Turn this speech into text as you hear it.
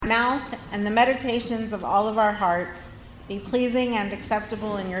mouth and the meditations of all of our hearts be pleasing and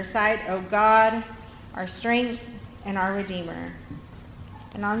acceptable in your sight, O God, our strength and our Redeemer.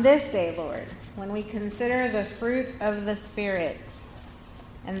 And on this day, Lord, when we consider the fruit of the Spirit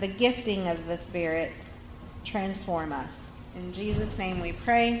and the gifting of the Spirit, transform us. In Jesus' name we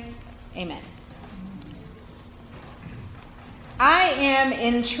pray. Amen. I am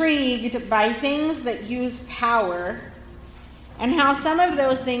intrigued by things that use power and how some of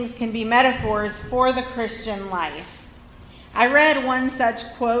those things can be metaphors for the Christian life. I read one such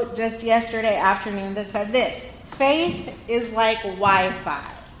quote just yesterday afternoon that said this: faith is like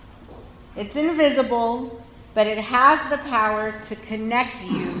Wi-Fi. It's invisible, but it has the power to connect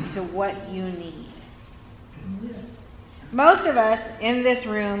you to what you need. Most of us in this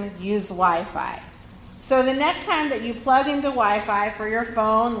room use Wi-Fi. So the next time that you plug into Wi-Fi for your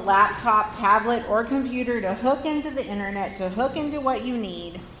phone, laptop, tablet, or computer to hook into the internet, to hook into what you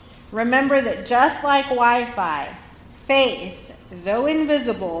need, remember that just like Wi-Fi, faith, though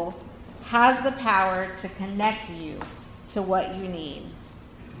invisible, has the power to connect you to what you need.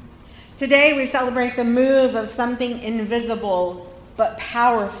 Today we celebrate the move of something invisible but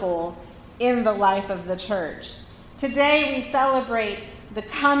powerful in the life of the church. Today we celebrate the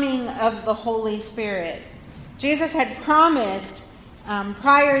coming of the Holy Spirit. Jesus had promised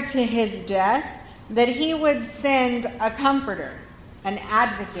prior to his death that he would send a comforter, an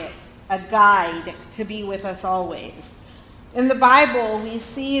advocate, a guide to be with us always. In the Bible, we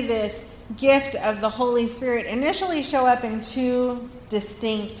see this gift of the Holy Spirit initially show up in two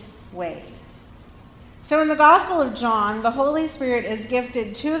distinct ways. So in the Gospel of John, the Holy Spirit is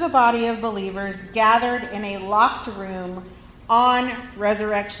gifted to the body of believers gathered in a locked room on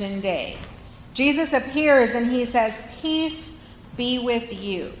Resurrection Day. Jesus appears and he says, "Peace be with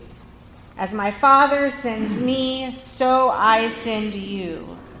you. As my Father sends me, so I send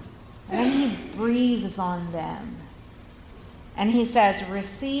you." And then he breathes on them. And he says,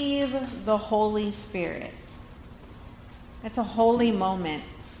 "Receive the Holy Spirit." It's a holy moment.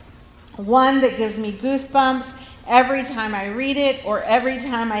 One that gives me goosebumps every time I read it or every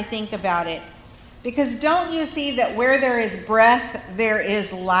time I think about it. Because don't you see that where there is breath, there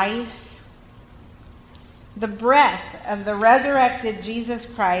is life? The breath of the resurrected Jesus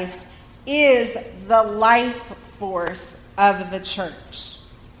Christ is the life force of the church.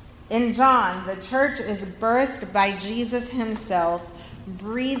 In John, the church is birthed by Jesus himself,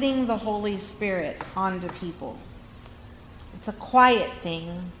 breathing the Holy Spirit onto people. It's a quiet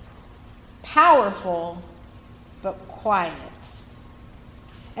thing, powerful, but quiet.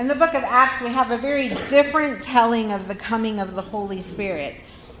 In the book of Acts, we have a very different telling of the coming of the Holy Spirit.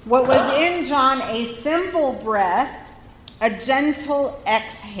 What was in John a simple breath, a gentle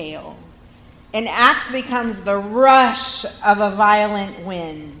exhale, in Acts becomes the rush of a violent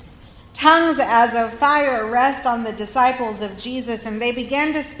wind. Tongues as of fire rest on the disciples of Jesus, and they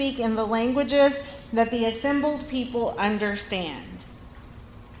begin to speak in the languages that the assembled people understand.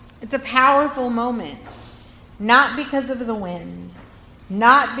 It's a powerful moment, not because of the wind,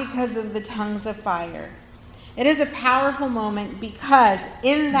 not because of the tongues of fire. It is a powerful moment because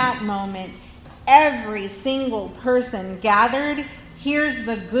in that moment, every single person gathered hears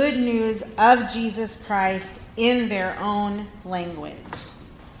the good news of Jesus Christ in their own language.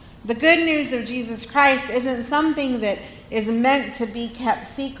 The good news of Jesus Christ isn't something that is meant to be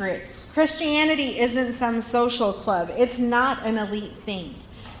kept secret. Christianity isn't some social club. It's not an elite thing.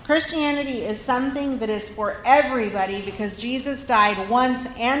 Christianity is something that is for everybody because Jesus died once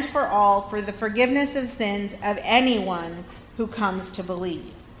and for all for the forgiveness of sins of anyone who comes to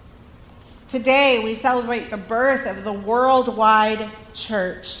believe. Today we celebrate the birth of the worldwide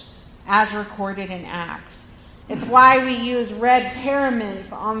church as recorded in Acts. It's why we use red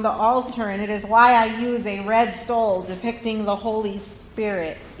paraments on the altar, and it is why I use a red stole depicting the Holy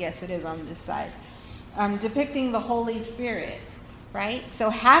Spirit. Yes, it is on this side. Depicting the Holy Spirit. Right? So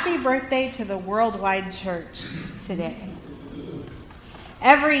happy birthday to the worldwide church today.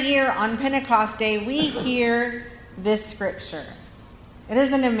 Every year on Pentecost Day, we hear this scripture. It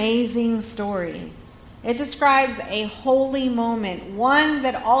is an amazing story. It describes a holy moment, one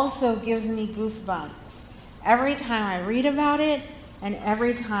that also gives me goosebumps every time I read about it and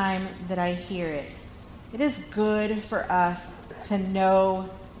every time that I hear it. It is good for us to know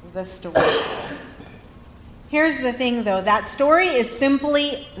the story. Here's the thing, though. That story is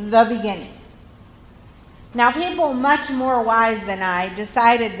simply the beginning. Now, people much more wise than I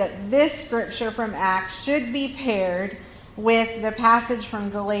decided that this scripture from Acts should be paired with the passage from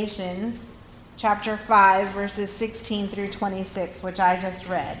Galatians, chapter 5, verses 16 through 26, which I just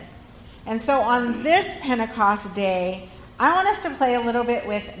read. And so on this Pentecost day, I want us to play a little bit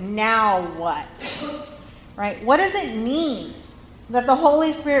with now what, right? What does it mean that the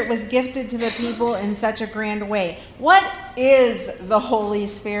Holy Spirit was gifted to the people in such a grand way? What is the Holy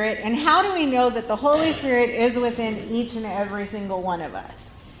Spirit, and how do we know that the Holy Spirit is within each and every single one of us?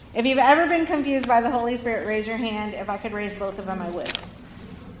 If you've ever been confused by the Holy Spirit, raise your hand. If I could raise both of them, I would.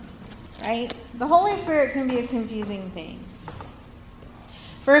 Right? The Holy Spirit can be a confusing thing.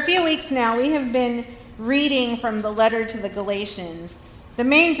 For a few weeks now, we have been reading from the letter to the Galatians. The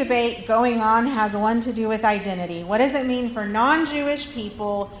main debate going on has one to do with identity. What does it mean for non-Jewish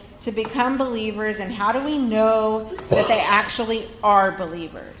people to become believers, and how do we know that they actually are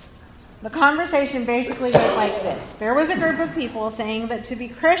believers? The conversation basically went like this. There was a group of people saying that to be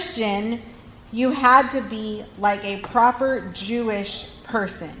Christian, you had to be like a proper Jewish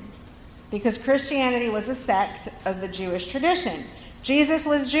person, because Christianity was a sect of the Jewish tradition. Jesus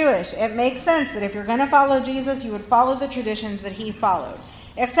was Jewish. It makes sense that if you're going to follow Jesus, you would follow the traditions that he followed.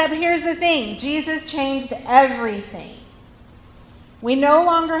 Except here's the thing. Jesus changed everything. We no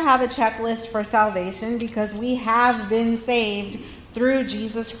longer have a checklist for salvation because we have been saved through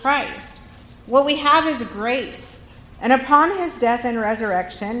Jesus Christ. What we have is grace. And upon his death and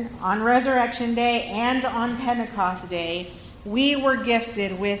resurrection, on Resurrection Day and on Pentecost Day, we were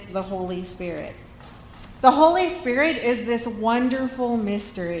gifted with the Holy Spirit. The Holy Spirit is this wonderful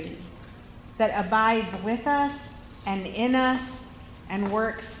mystery that abides with us and in us and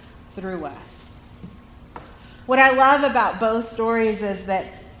works through us. What I love about both stories is that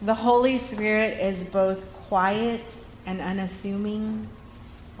the Holy Spirit is both quiet and unassuming,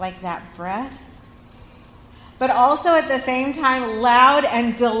 like that breath, but also at the same time loud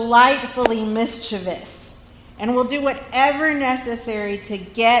and delightfully mischievous, and will do whatever necessary to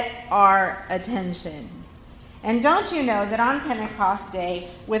get our attention. And don't you know that on Pentecost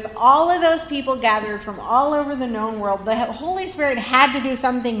Day, with all of those people gathered from all over the known world, the Holy Spirit had to do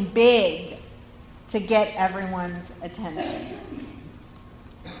something big to get everyone's attention.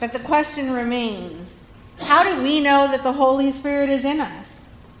 But the question remains, how do we know that the Holy Spirit is in us?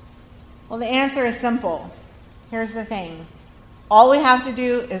 Well, the answer is simple. Here's the thing. All we have to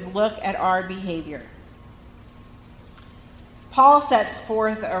do is look at our behavior. Paul sets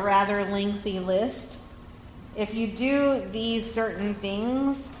forth a rather lengthy list. If you do these certain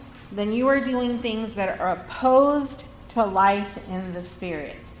things, then you are doing things that are opposed to life in the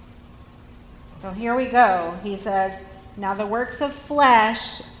Spirit. So here we go. He says, now the works of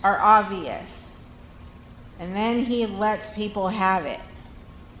flesh are obvious. And then he lets people have it.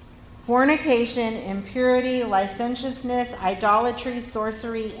 Fornication, impurity, licentiousness, idolatry,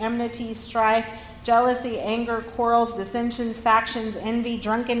 sorcery, enmity, strife, jealousy, anger, quarrels, dissensions, factions, envy,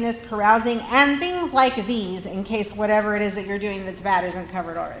 drunkenness, carousing, and things like these, in case whatever it is that you're doing that's bad isn't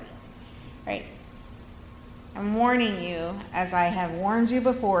covered already. Right? I'm warning you, as I have warned you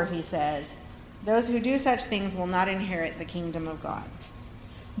before, he says, those who do such things will not inherit the kingdom of God.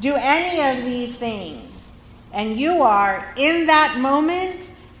 Do any of these things, and you are, in that moment,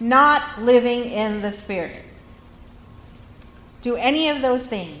 not living in the Spirit. Do any of those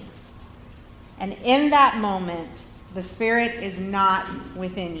things, and in that moment, the Spirit is not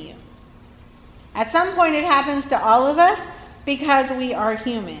within you. At some point, it happens to all of us because we are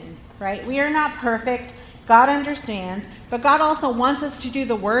human, right? We are not perfect. God understands, but God also wants us to do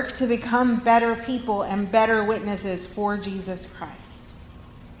the work to become better people and better witnesses for Jesus Christ.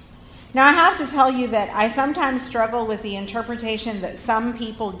 Now, I have to tell you that I sometimes struggle with the interpretation that some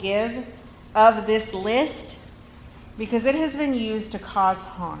people give of this list because it has been used to cause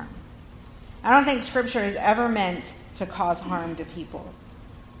harm. I don't think Scripture is ever meant to cause harm to people.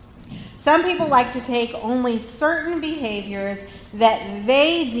 Some people like to take only certain behaviors that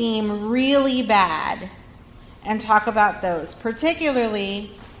they deem really bad and talk about those, particularly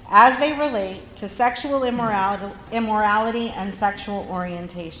as they relate to sexual immorality and sexual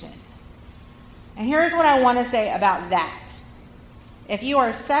orientation. And here's what I want to say about that. If you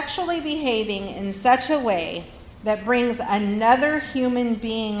are sexually behaving in such a way that brings another human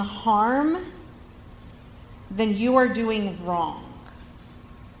being harm, then you are doing wrong.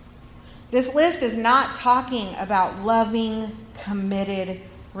 This list is not talking about loving, committed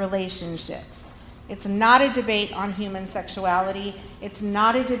relationships. It's not a debate on human sexuality. It's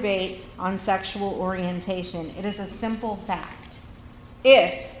not a debate on sexual orientation. It is a simple fact.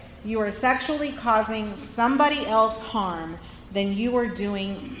 If you are sexually causing somebody else harm, then you are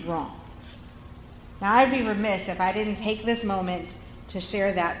doing wrong. Now, I'd be remiss if I didn't take this moment to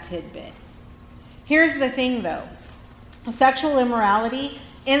share that tidbit. Here's the thing, though. Sexual immorality,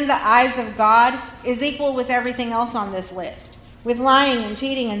 in the eyes of God, is equal with everything else on this list. with lying and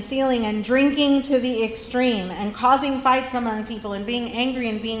cheating and stealing and drinking to the extreme and causing fights among people and being angry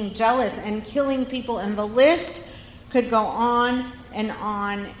and being jealous and killing people. And the list could go on and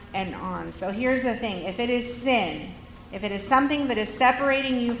on and on. So here's the thing. If it is sin, if it is something that is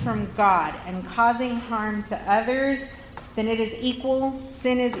separating you from God and causing harm to others, then it is equal.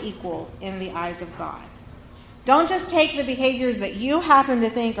 Sin is equal in the eyes of God. Don't just take the behaviors that you happen to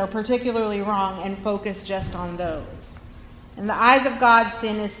think are particularly wrong and focus just on those. In the eyes of God,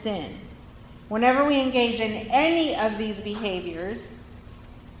 sin is sin. Whenever we engage in any of these behaviors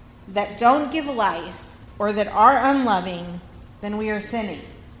that don't give life or that are unloving, then we are sinning.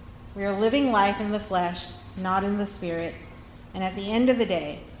 We are living life in the flesh, not in the spirit. And at the end of the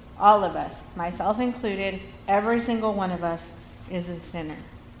day, all of us, myself included, every single one of us is a sinner.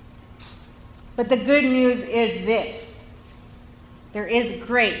 But the good news is this. There is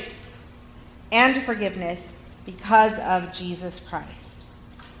grace and forgiveness because of Jesus Christ.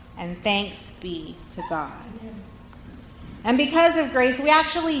 And thanks be to God. And because of grace, we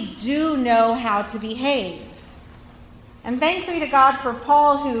actually do know how to behave. And thanks be to God for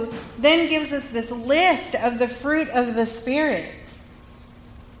Paul, who then gives us this list of the fruit of the Spirit.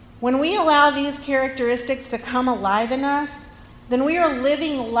 When we allow these characteristics to come alive in us, then we are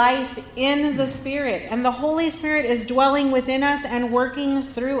living life in the Spirit. And the Holy Spirit is dwelling within us and working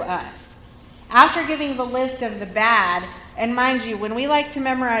through us. After giving the list of the bad, and mind you, when we like to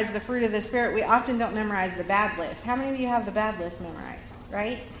memorize the fruit of the Spirit, we often don't memorize the bad list. How many of you have the bad list memorized,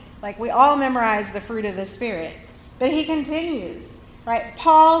 right? Like we all memorize the fruit of the Spirit. But he continues, right?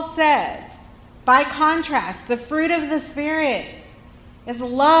 Paul says, by contrast, the fruit of the Spirit is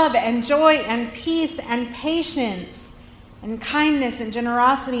love and joy and peace and patience and kindness and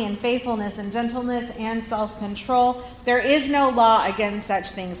generosity and faithfulness and gentleness and self-control. There is no law against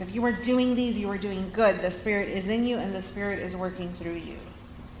such things. If you are doing these, you are doing good. The Spirit is in you and the Spirit is working through you.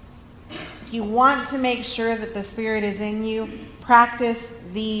 If you want to make sure that the Spirit is in you, practice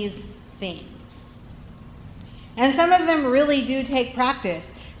these things. And some of them really do take practice,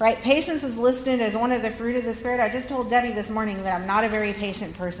 right? Patience is listed as one of the fruit of the Spirit. I just told Debbie this morning that I'm not a very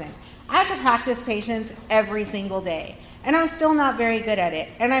patient person. I have to practice patience every single day. And I'm still not very good at it.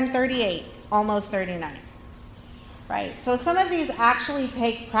 And I'm 38, almost 39. Right? So some of these actually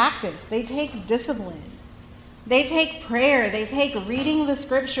take practice. They take discipline. They take prayer. They take reading the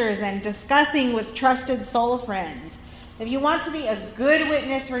scriptures and discussing with trusted soul friends. If you want to be a good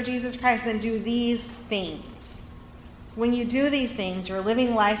witness for Jesus Christ, then do these things. When you do these things, you're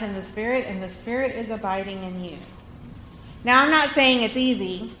living life in the Spirit, and the Spirit is abiding in you. Now, I'm not saying it's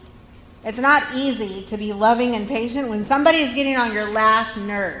easy. It's not easy to be loving and patient when somebody is getting on your last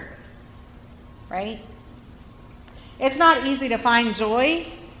nerve, right? It's not easy to find joy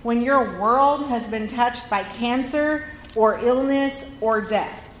when your world has been touched by cancer or illness or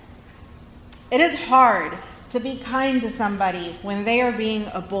death. It is hard to be kind to somebody when they are being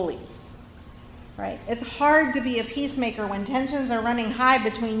a bully, right? It's hard to be a peacemaker when tensions are running high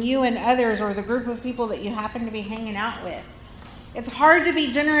between you and others or the group of people that you happen to be hanging out with. It's hard to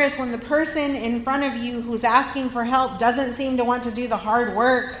be generous when the person in front of you who's asking for help doesn't seem to want to do the hard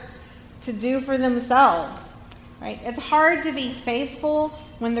work to do for themselves, right? It's hard to be faithful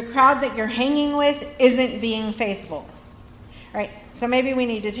when the crowd that you're hanging with isn't being faithful, right? So maybe we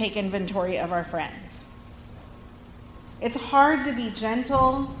need to take inventory of our friends. It's hard to be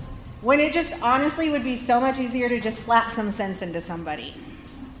gentle when it just honestly would be so much easier to just slap some sense into somebody,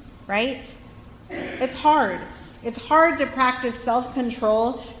 right? It's hard. It's hard to practice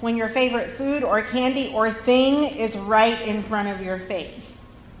self-control when your favorite food or candy or thing is right in front of your face.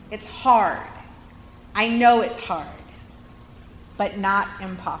 It's hard. I know it's hard, but not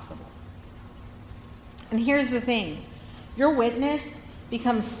impossible. And here's the thing. Your witness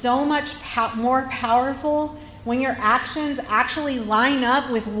becomes so much more powerful when your actions actually line up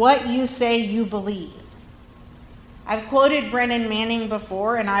with what you say you believe. I've quoted Brennan Manning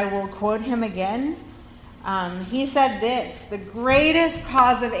before, and I will quote him again. He said this: the greatest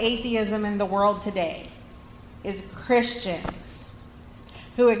cause of atheism in the world today is Christians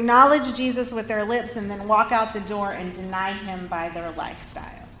who acknowledge Jesus with their lips and then walk out the door and deny him by their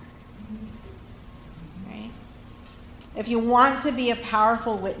lifestyle. Right? If you want to be a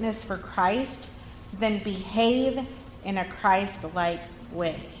powerful witness for Christ, then behave in a Christ-like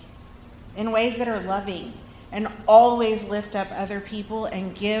way, in ways that are loving, and always lift up other people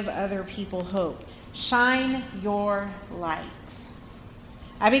and give other people hope. Shine your light.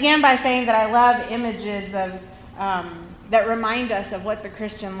 I began by saying that I love images of that remind us of what the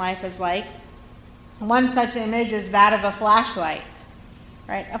Christian life is like. One such image is that of a flashlight.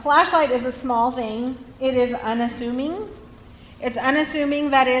 Right? A flashlight is a small thing. It is unassuming. It's unassuming,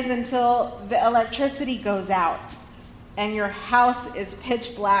 that is, until the electricity goes out and your house is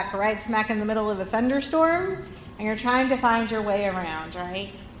pitch black right smack in the middle of a thunderstorm and you're trying to find your way around, right?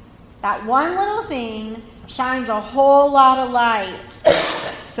 That one little thing shines a whole lot of light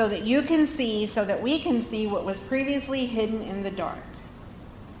so that you can see, so that we can see what was previously hidden in the dark.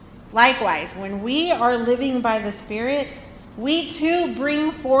 Likewise, when we are living by the Spirit, we too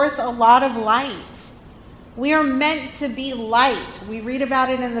bring forth a lot of light. We are meant to be light. We read about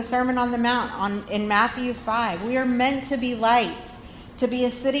it in the Sermon on the Mount in Matthew 5. We are meant to be light, to be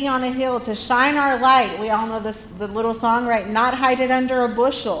a city on a hill, to shine our light. We all know the little song, right? Not hide it under a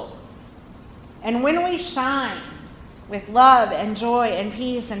bushel. And when we shine with love and joy and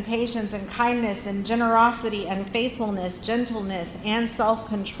peace and patience and kindness and generosity and faithfulness, gentleness and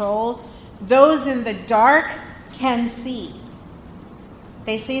self-control, those in the dark can see.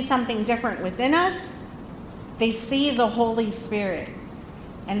 They see something different within us. They see the Holy Spirit.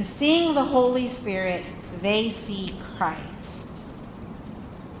 And seeing the Holy Spirit, they see Christ.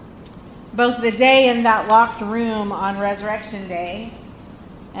 Both the day in that locked room on Resurrection Day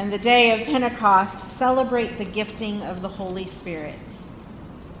and the day of Pentecost celebrate the gifting of the Holy Spirit.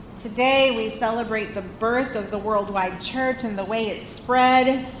 Today we celebrate the birth of the worldwide church and the way it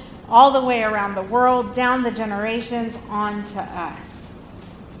spread all the way around the world, down the generations, on to us.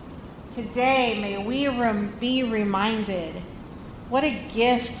 Today, may we be reminded what a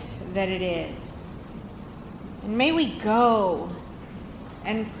gift that it is. And may we go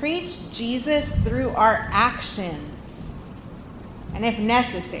and preach Jesus through our actions. And if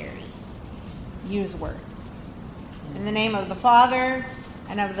necessary, use words. In the name of the Father,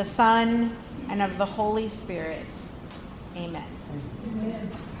 and of the Son, and of the Holy Spirit. Amen.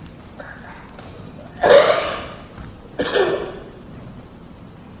 Amen.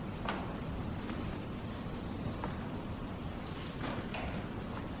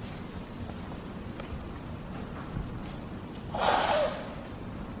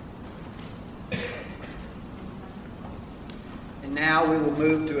 Now we will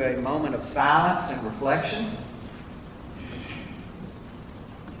move to a moment of silence and reflection.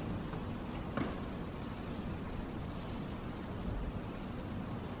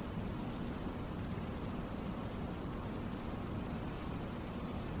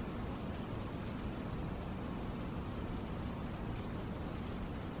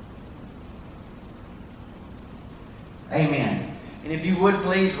 Amen. And if you would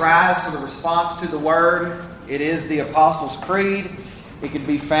please rise for the response to the word. It is the Apostles' Creed. It can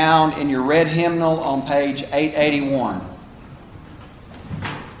be found in your red hymnal on page 881.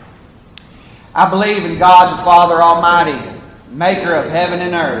 I believe in God the Father Almighty, maker of heaven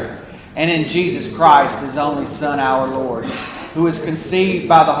and earth, and in Jesus Christ, his only Son, our Lord, who is conceived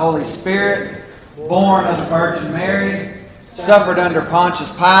by the Holy Spirit, born of the Virgin Mary, suffered under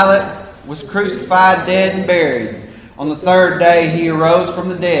Pontius Pilate, was crucified, dead, and buried. On the third day he arose from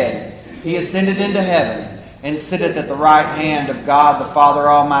the dead. He ascended into heaven, and sitteth at the right hand of God the Father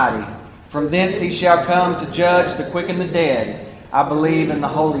Almighty. From thence he shall come to judge the quick and the dead. I believe in the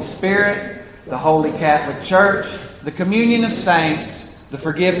Holy Spirit, the Holy Catholic Church, the communion of saints, the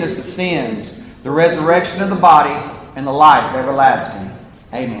forgiveness of sins, the resurrection of the body, and the life everlasting.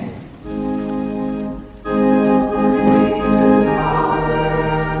 Amen.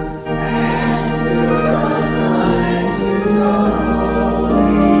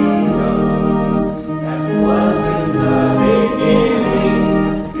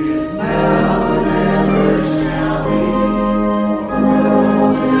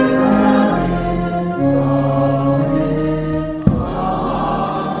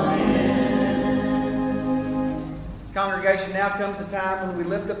 Now comes the time when we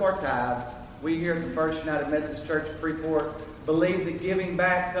lift up our tithes. We here at the First United Methodist Church of Freeport believe that giving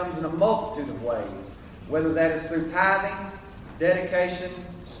back comes in a multitude of ways, whether that is through tithing, dedication,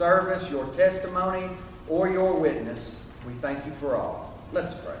 service, your testimony, or your witness. We thank you for all.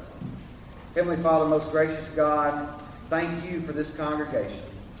 Let's pray. Heavenly Father, most gracious God, thank you for this congregation.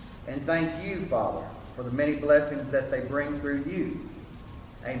 And thank you, Father, for the many blessings that they bring through you.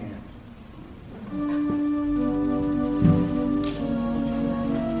 Amen.